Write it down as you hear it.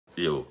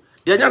Yo.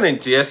 Yanya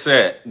ntie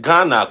se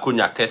Ghana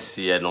akonya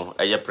kese no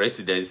eye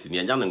presidency ni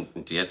yanya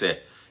ntie se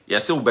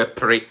yese wo be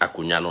pre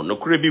akonya no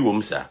kure bi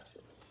wom sa.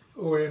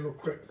 Oh no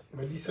kure.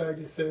 Me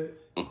decide say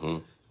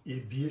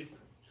ebie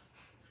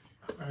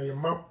I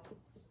map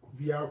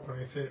be out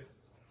when say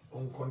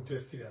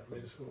uncontested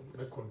so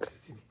be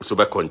contested. So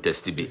be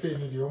contested be. Say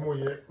the omo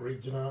ye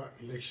regional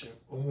election,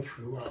 omo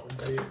free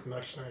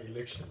national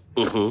election.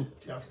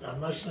 After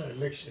national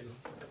election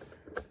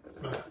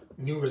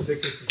new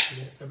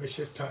executive ebe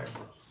share time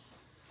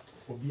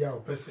obi a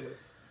opese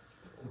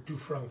otu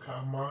frank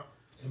ama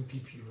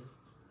MPP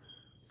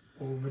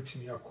o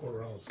betimi akọ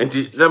rounds. And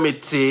let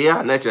me say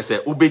ya na che say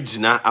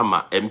ubegina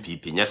ama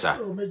MPP nyesa.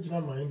 Ubegina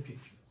ama MPP.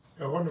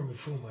 I want to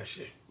full my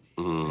share.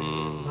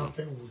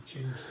 Nothing will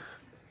change.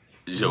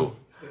 Yo.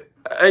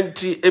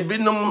 Enti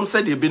ebinom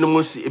said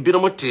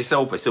ebinom te say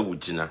opese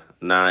wugina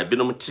na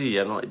ebinom te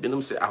ye no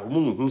ebinom say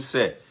ahomu hu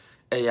say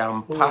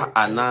eyampa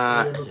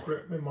ana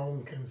me ma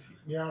won kan si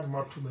me an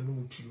ma to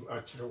manu to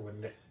akire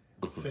wonne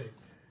say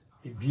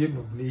e be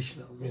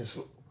nomination me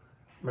so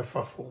me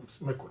fa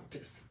forms me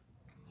contest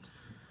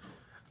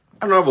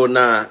anabo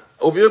na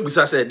obi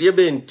egusa say de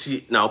be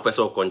nti na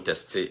opese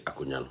contest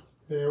akonya no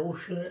wo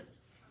hwe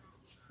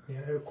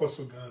me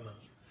koso Ghana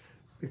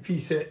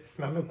if say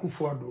na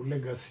Akufo-Addo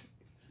legacy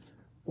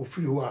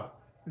ofiri ho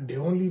the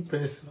only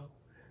person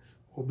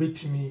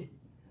obetimi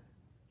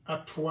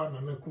atwa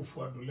na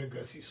Akufo-Addo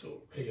legacy so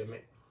me.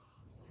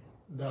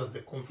 That's the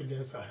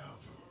confidence I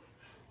have.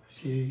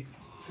 She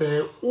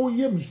say, oh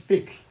yeah,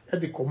 mistake at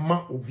the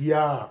command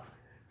obia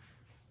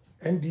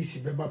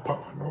NDC beba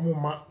papa no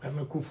ma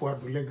na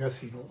Akufo-Addo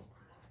legacy no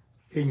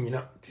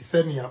enyina ti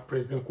senia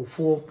President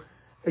Kufuor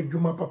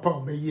adwuma papa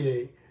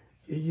obeye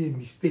ye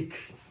mistake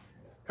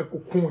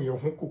ekokon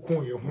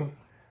ye ho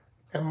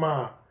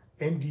ema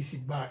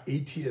NDC ba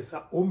 8 years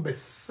a ombe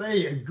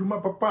say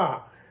adwuma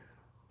papa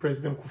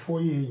President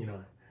Kufuor ye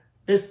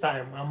this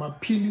time I'm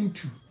appealing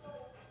to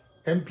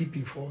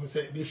MPP for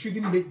say they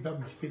shouldn't make that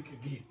mistake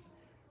again.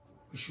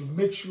 We should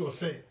make sure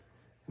say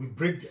we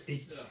break the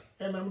 8,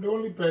 and I'm the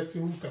only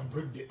person who can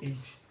break the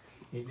 8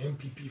 in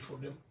MPP for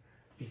them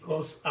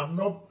because I've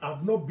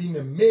not been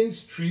a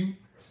mainstream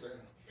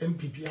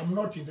MPP. I'm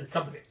not in the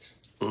cabinet.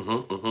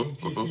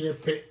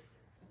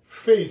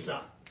 Face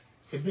a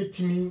bit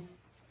me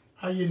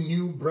a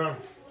new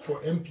brand for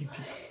MPP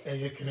and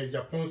you can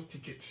Agyapong's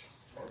ticket.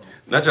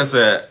 Not just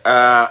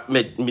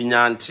me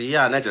nyanti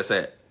ya not just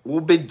say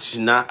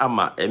ubegina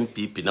ama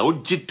MPP na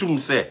ujitum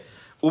say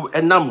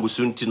enam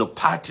gusunti no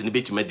party ni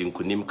beti medi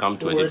nkunim come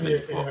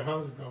 2024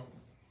 hands down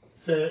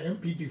say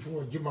MPP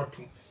for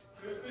Jimatu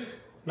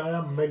na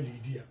ya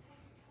melidia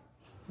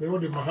me wo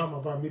de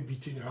Mahama ba me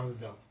beating hands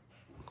down.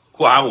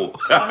 Wow.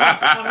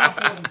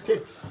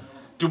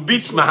 To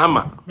beat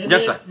Mahama.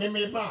 Yes sir.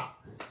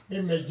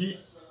 Me meji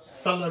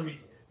salary,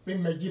 me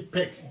meji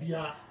pex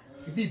bia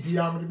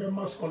bia me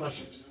be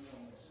scholarships.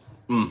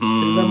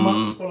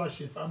 The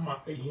scholarship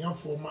ama ehia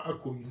for ma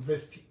akọ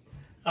university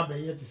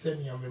abeye ti se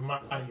me ma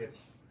aye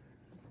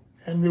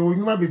and me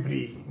wonyuma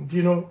bebre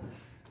nti no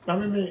na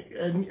me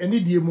eni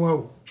die mu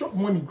awo chop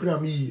money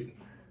kura me yi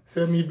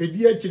se me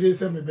bedi a kire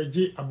se me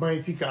beje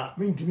aban sika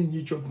me ntimi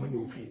nyi chop money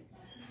ofi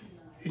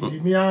nti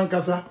me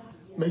ankasa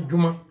me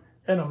dwuma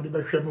e na me be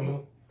hwe me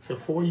ho se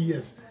 4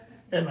 years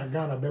e na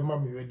Ghana be ma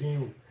me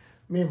wedin o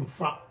me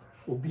mfa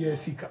obi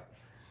asika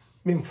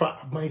me mfa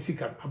aban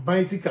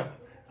sika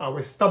I will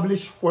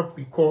establish what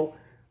we call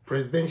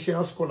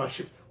presidential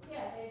scholarship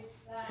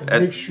and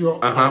make sure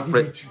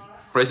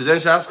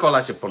presidential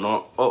scholarship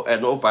no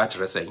no patch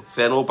saying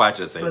say no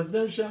patch saying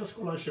presidential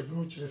scholarship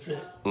no say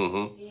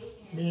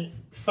me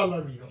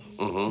salary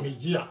no me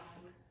year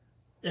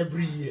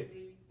every year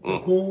the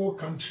whole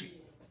country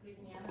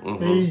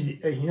pay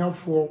a here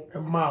for a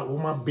ma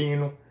woman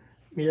being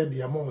near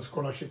the amount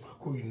scholarship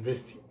go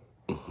university.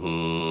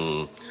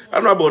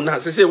 Honorable na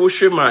say wo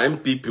hwe ma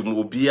MPP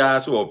mo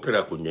bia so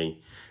opera konyan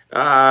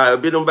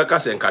binom beka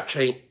se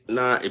nkatwen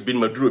na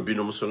ebinom aduro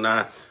binom so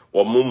na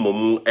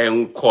omumom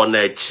enko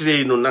na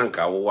chire no na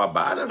nka wo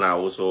aba na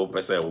wo so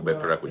pese wo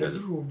bepra konyan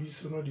aduro bi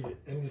so no de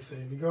any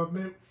say because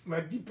my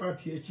deep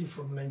party achieve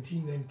from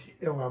 1990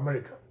 in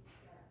America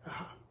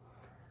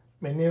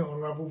many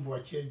honorable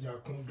Boachi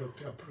Agyapong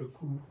Dr.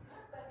 Preku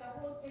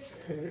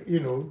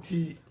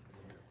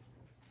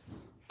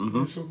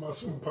so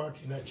masum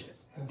party na che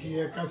nti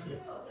e ka se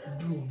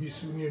aduro bi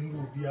so ne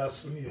no bi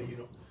aso ne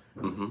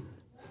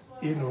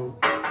eno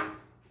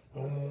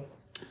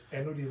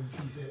de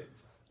mfise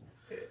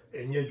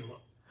enyeduma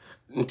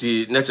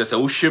nti nature say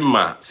wo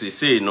hwema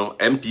sese no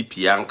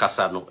MPP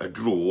ankasa no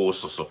aduro wo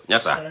soso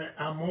nyasa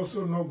I'm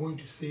also not going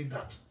to say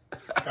that.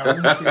 I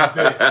won't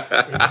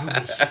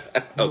say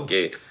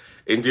okay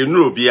nti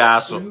nuro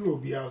bia so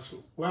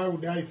why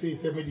would I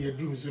say me the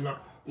aduro so na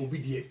obi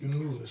de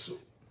nuro so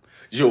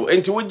yo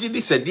nti wo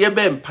gidi se de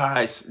be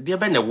mpas de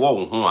be ne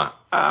wo ho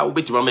a wo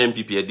betima ma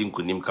MPP adi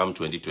nkunim come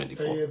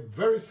 2024 a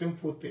very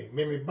simple thing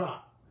me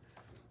ba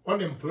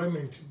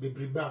unemployment be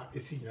briba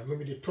esi na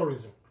me the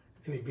tourism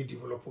in a big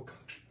developed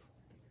country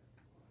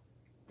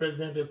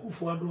President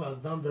Akufo-Addo has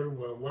done very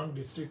well. One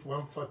district,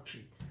 one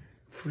factory,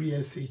 free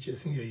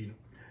SHS near you.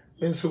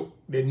 And so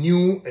the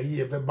new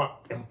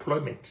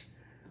employment,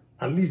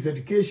 at least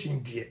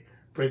education, dear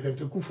President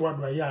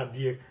Akufo-Addo,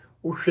 dear,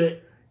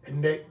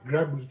 and the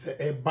graduates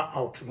are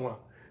out now.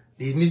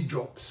 They need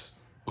jobs.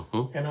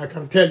 And I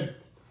can tell you,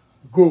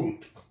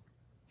 gold,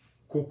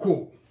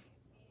 cocoa,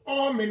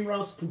 all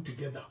minerals put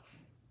together,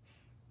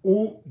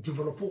 all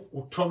develop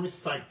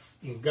tourist sites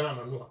in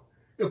Ghana, no,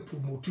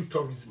 promote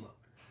tourism.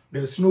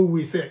 There's no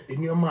way, say,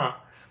 in your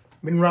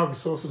mineral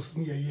resources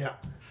near here,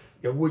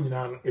 you're winning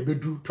on a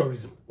bedroom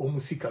tourism,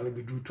 almost can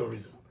be do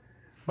tourism.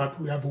 But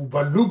we have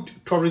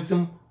overlooked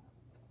tourism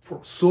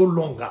for so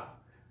long.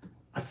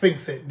 I think,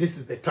 say, this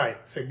is the time.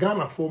 Say,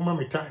 Ghana for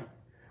mommy time,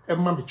 and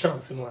mommy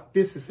chance,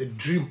 this is a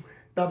dream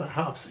that I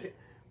have, say,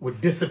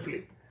 with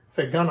discipline.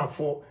 Say, Ghana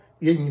for,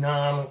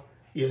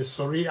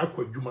 sorry,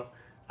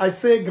 I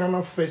say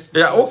Ghana first.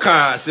 Yeah,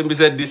 okay, simply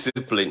say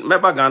discipline.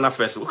 Remember Ghana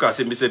first. Okay,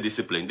 simply say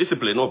discipline.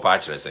 Discipline, no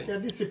patch, yeah,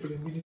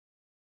 discipline.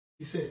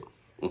 He said,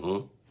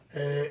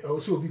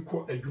 also be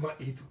called a Juma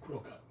 8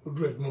 o'clock, or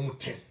do it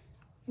 10.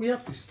 We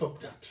have to stop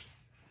that.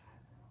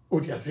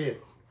 What you say?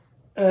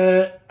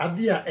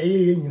 Idea,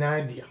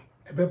 idea,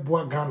 a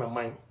beboa Ghana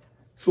mine.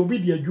 So be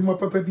the Juma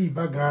Papa be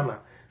ba Ghana,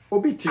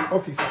 or be the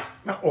officer,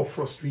 not or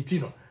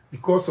frustrating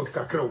because of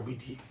Kakra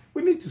obedi.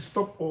 We need to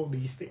stop all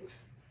these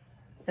things.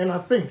 And I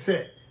think,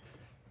 say,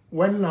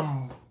 when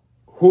I'm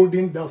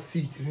holding that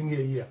seat in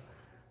here,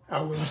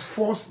 I will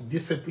enforce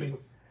discipline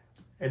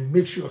and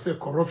make sure, say,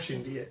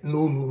 corruption there.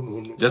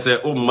 No. Just say,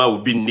 oh, ma will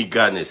be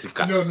nigga and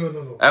sika.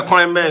 No. A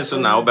crime man, so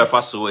now, be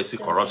fast so see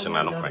corruption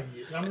and no crime.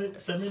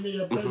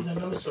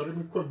 I'm sorry,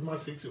 we called my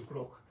 6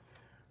 o'clock.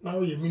 Now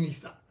you're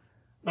minister.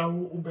 Now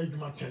obey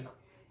my 10.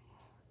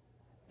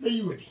 There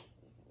you ready.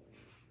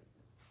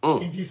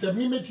 It is a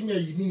meeting a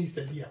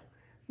minister here.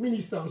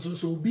 Minister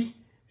also be.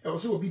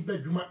 Also be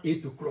bedroom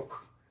 8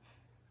 o'clock.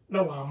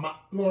 Now I'm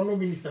no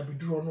minister be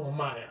drawn no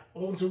Maya.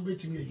 Also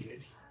betting a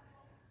unity.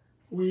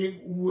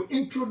 We will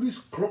introduce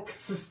clock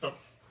system.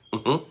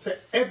 So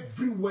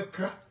every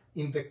worker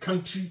in the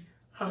country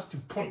has to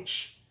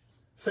punch.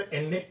 So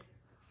and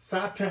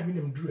start time in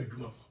them do a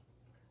drum.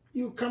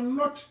 You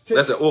cannot take.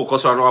 That's oh,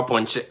 cause I don't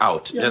punch it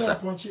out. Yes, sir.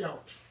 Punch it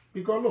out.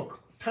 Because look,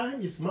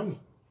 time is money.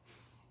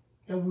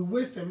 And we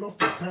waste a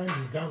lot of time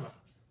in Ghana.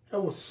 There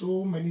were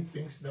so many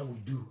things that we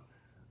do.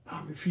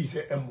 If you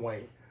say MY,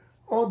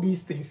 all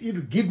these things, if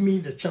you give me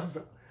the chance,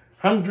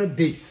 100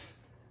 days,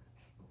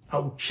 I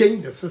will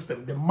change the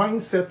system, the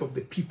mindset of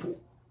the people.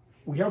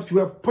 We have to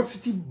have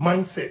positive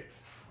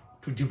mindsets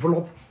to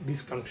develop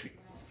this country.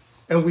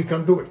 And we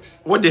can do it.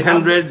 What the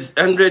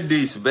 100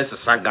 days best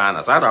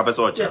Sagana? Yeah,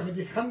 but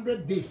the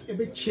 100 days, it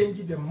will change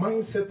the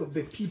mindset of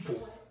the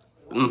people.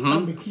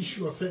 And the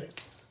issue say,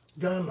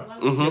 Ghana.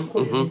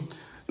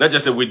 Not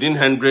just within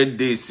 100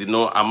 days, you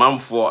know, a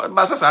month for.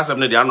 But that's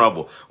something the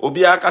honorable.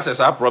 Obiaka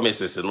says our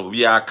promises, and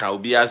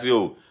Obiaka,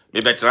 you.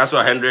 Maybe transfer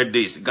 100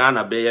 days.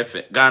 Ghana Bay,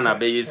 Ghana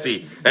Bay,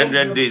 say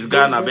 100 days.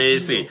 Ghana Bay,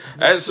 say.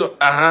 And so,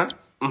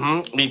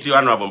 meet you,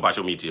 honorable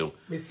Pacho, meet you.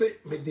 They say,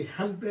 with the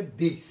 100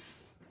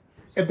 days,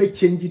 it will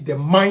change the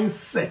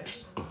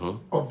mindset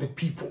of the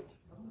people,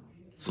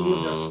 so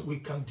that we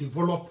can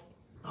develop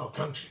our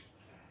country.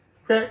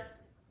 Okay?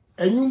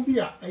 And you be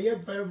a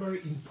very,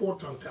 very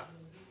important.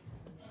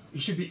 It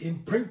should be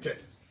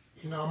imprinted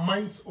in our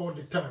minds all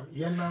the time.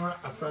 Yenara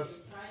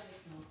assess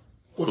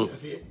what you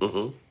say.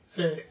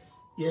 Say,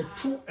 ye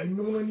true and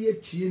you only a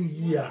teen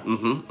year.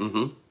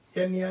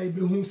 Yenya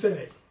be whom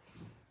say,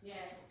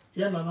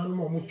 Yana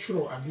no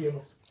mucho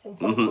adiano.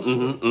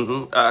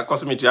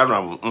 Cosmity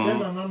Anam.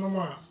 Yana no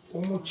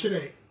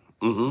muchre.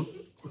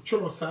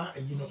 Uchoro sa,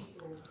 you know,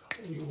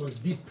 it was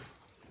deep.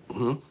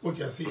 What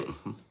you say.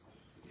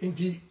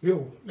 Indeed,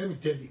 let me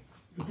tell you,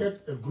 you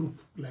get a group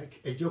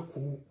like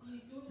Agyapong,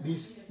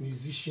 these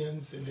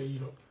musicians, and you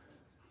know,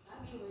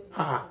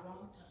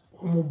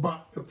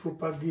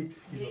 propagate,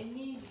 you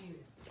know.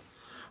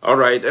 All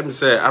right, let me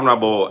say,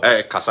 Honorable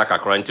Kasaka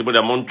Crantimo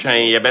de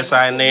Montrain,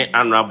 Yebesane,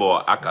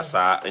 Honorable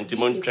Akasa, and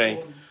Timon Train,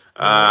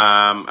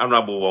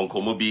 Honorable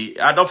Wonkomubi.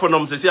 I don't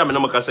know, say, I'm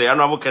not say,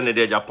 Honorable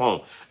Kennedy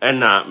Agyapong,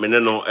 and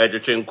Meneno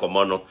Editing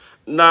Comono.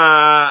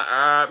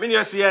 Na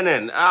minia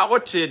CNN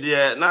what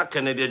the na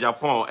Kennedy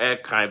Agyapong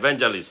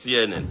evangelist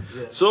CNN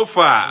so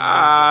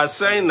far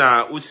saying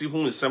na usi hu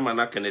nsema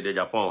na Kennedy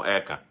Agyapong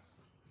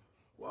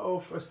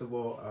well, first of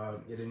all,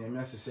 you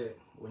didn't say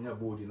when you're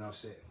bold enough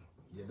say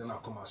you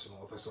don't come as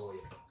no person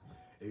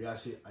if you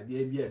say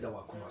idea be that will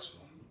come as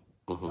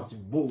no you have to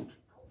be bold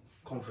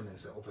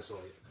confidence or person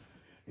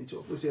into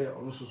of say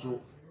also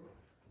so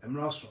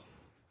emraso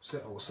say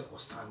or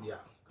stand there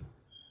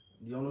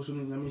the also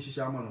no nyame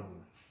hihia ma no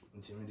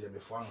intimidated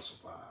before so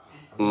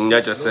yeah,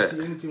 just say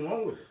anything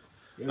wrong with it.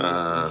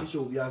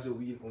 Will be as a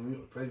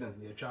president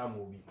near child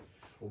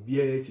will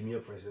be a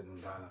president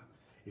in Ghana.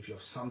 If you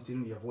have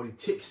something, you have what it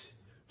takes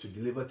to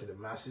deliver to the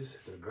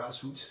masses, to the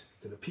grassroots,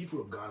 to the people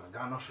of Ghana,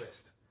 Ghana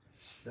first.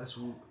 That's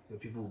who the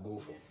people will go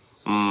for.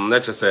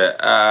 Let's just say,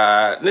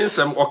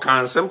 Ninsem or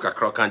can some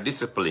can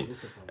discipline.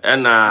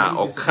 And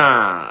or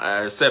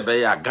can say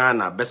be a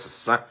Ghana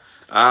best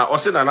or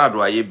send another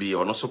I be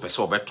or no so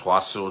peso bet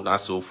twice na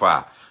so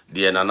far.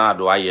 The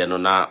another I no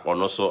na or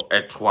no so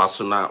at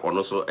twice na or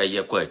no so a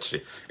year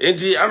quetry.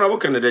 Indeed, I know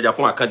can the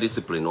Agyapong can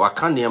discipline or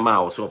can near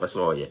ma or so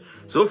peso ye.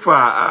 So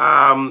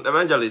far,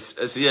 evangelist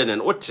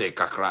CNN or take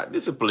a crack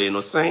discipline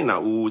or sign na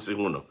who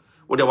sing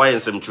what the why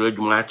some trade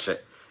match.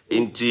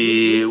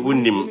 Inti we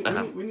need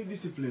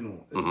discipline,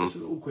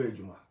 especially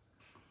Ejuma.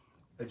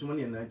 Ejuma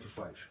near 9 to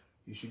 5.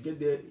 You should get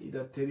there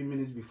either 30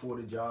 minutes before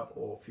the job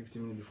or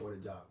 15 minutes before the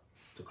job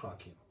to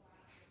clock in.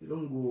 You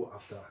don't go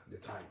after the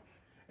time.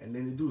 And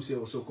then they do say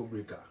also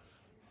breaker.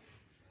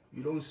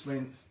 You don't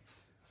spend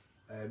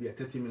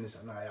 30 minutes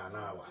an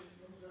hour.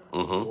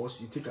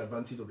 Because you take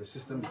advantage of the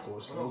system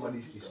because nobody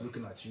is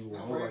looking at you or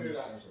nobody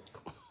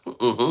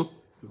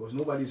because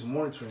nobody is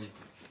monitoring.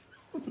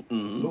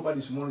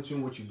 Nobody's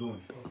monitoring what you're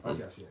doing. What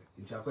you say?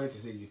 It's quite to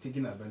say you're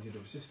taking advantage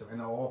of the system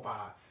and all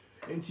power.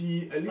 And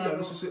a leader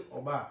also say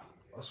Oba,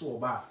 also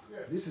Oba.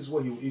 This is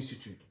what he will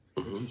institute.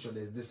 Making sure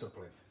there's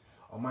discipline.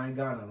 On my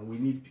Ghana, we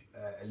need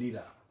a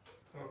leader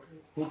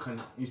who can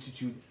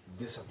institute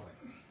discipline.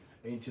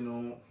 And you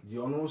know, the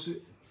honors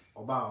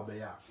Oba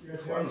Obeya.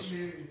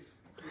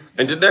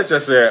 And that's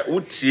just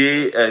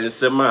Uchi and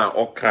Sema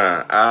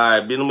Oka.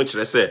 I been much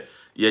less say.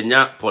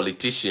 Yenya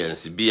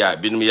politicians, be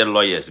me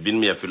lawyers, be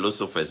me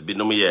philosophers, be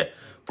me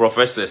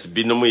professors,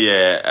 be me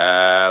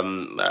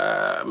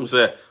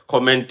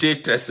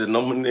commentators,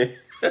 nominate.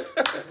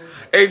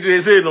 And they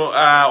say no,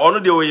 only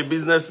the way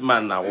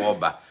businessman now,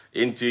 woba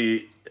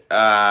into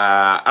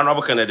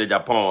another Canada,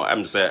 Japan.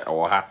 I'm say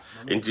or her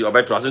into your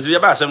better. Into your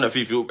bass, and if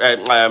you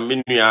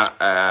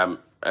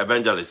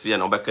evangelist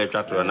and Obeka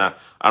chat and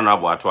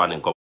another one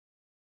in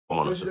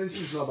common. Presidency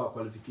is not about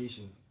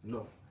qualification.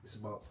 No, it's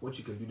about what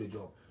you can do the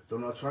job.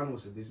 Donald Trump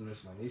was a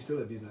businessman. He's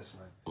still a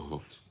businessman.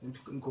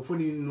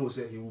 Nkofoni knows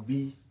that he will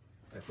be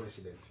a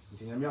president.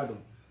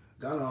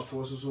 Ghana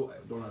also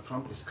Donald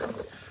Trump is coming.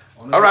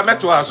 All right, me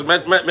to us,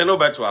 me no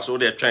better to us. So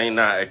they're trying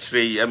now.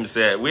 Actually,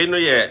 say we know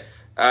near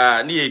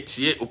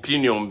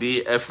opinion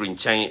be every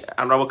chain.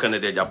 And our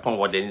Canada, Japan,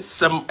 what in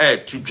some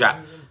to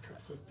ja.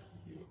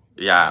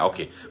 Yeah,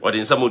 okay. What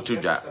in some to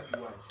ja.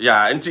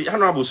 Yeah, and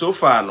honorable so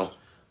far no.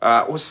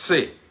 We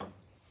say,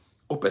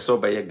 opeso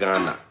by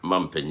Ghana,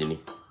 Mampenini.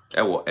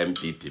 Ewo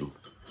MPP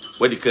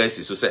where the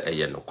crisis so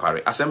say no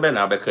quarry assemble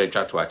na be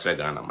credit to actually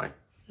Ghana man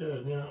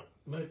yeah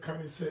my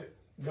can say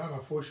Ghana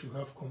for should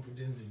have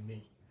confidence in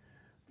me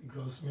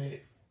because me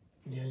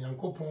near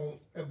Yankopon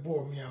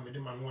ebo me am the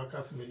man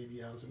wakas me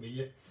bi anso me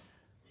ye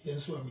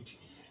so amiti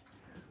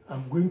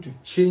I'm going to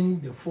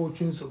change the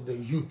fortunes of the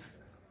youth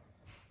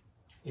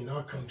in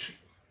our country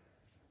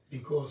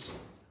because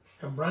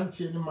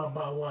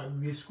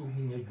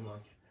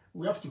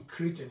we have to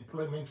create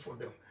employment for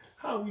them.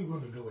 How are we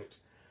going to do it?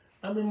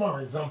 I mean, more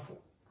example,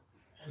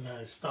 and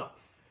I stop.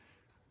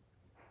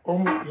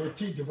 Your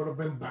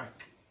Development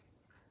Bank.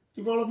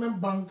 Development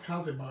Bank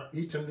has about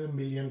 $800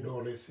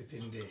 million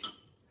sitting there.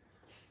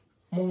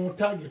 More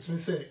target, we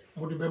say,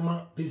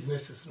 more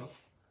businesses, no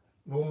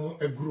more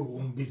grow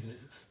own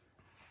businesses.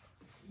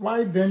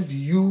 Why then do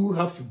you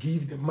have to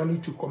give the money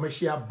to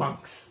commercial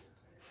banks?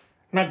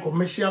 Now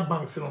commercial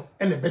banks,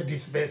 and a bit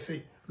disperse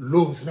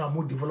loans now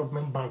more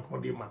development bank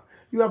more demand.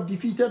 You have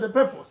defeated the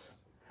purpose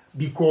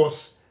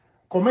because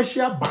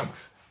commercial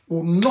banks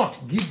will not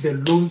give the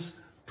loans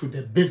to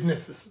the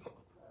businesses,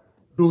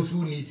 those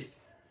who need it.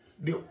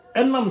 The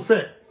NM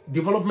said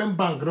development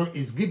bank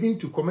is giving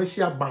to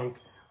commercial bank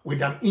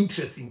with an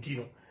interest in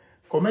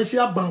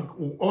commercial bank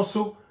will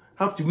also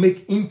have to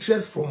make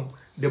interest from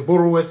the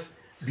borrowers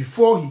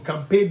before he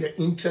can pay the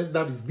interest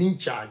that is being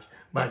charged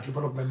by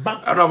development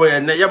bank. I know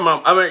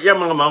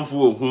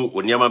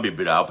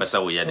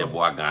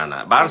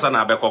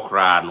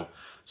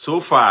so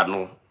far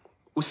no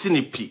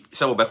usinipi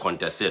say we be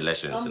contest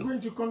elections. I'm going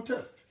to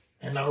contest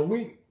and I'll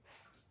win.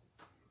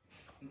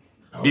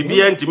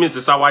 BBN means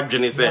is our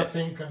journey say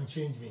nothing can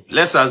change me.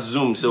 Let's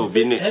assume so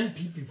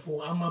NPP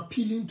for I'm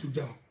appealing to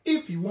them.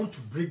 If you want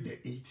to break the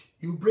 8,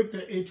 you break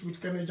the 8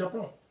 with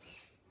Agyapong.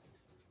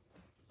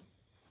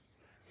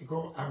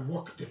 Because I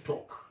walk the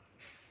talk.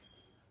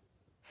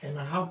 And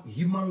I have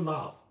human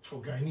love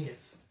for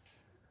Ghanaians.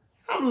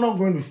 I'm not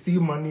going to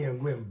steal money and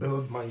go and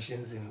build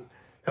mansions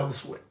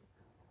elsewhere.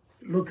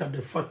 Look at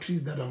the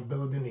factories that I'm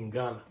building in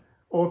Ghana.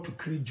 All to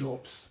create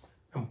jobs,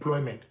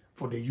 employment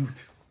for the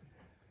youth.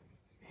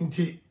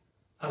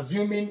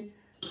 Assuming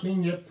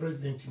me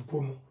president in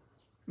Pono,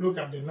 look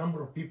at the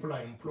number of people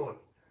I employ.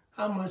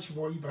 How much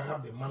more if I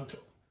have the mantle?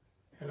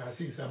 And I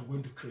say I'm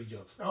going to create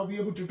jobs. I'll be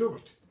able to do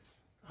it.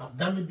 I've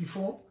done it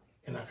before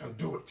and I can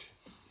do it.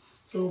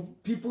 So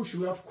people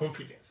should have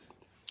confidence.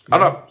 I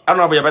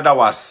know be better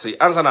was say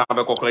answer na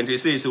be kokore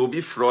say will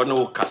be fraud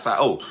no kasa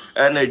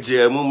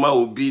energy muma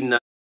obi na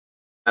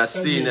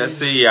say na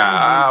say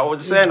ya o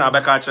say na be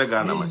ka kire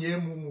Ghana man me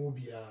nyem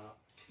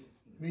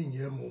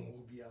mu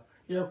bia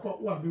ye ko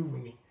wa be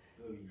wuni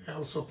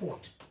I'll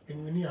support.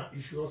 And when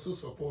you should also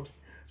support.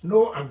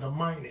 No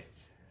undermining.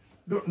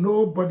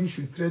 Nobody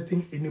should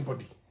threaten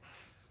anybody.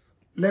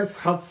 Let's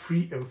have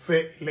free and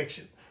fair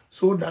election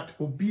so that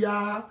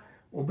Obia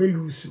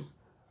Obelusu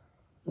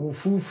will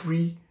feel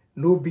free,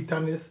 no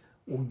bitterness,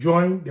 will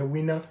join the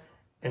winner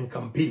and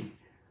campaign.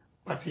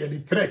 But here the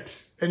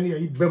threat, any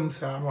of them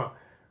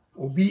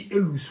Obi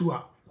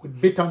Elusua with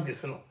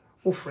bitterness, no,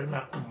 offering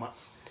Uma.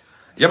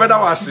 Yabada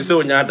was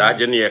so near that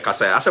Jenny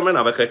Cassa, as a man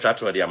of a catcher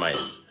to their mind.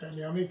 And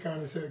the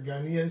Americans say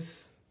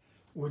Ghanaians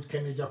with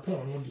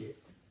Agyapong,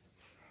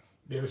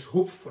 there is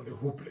hope for the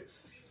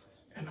hopeless.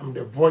 And I'm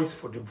the voice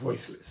for the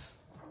voiceless.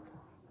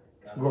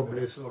 God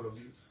bless all of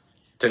you.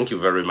 Thank you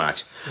very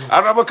much.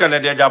 Arabo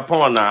Canada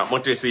Japan na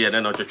motesi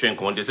ene no twetwe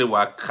nko de say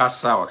wa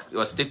kasa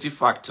wa state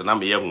fact na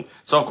me yehu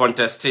so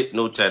contest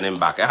no turning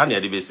back. E ha na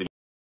de besi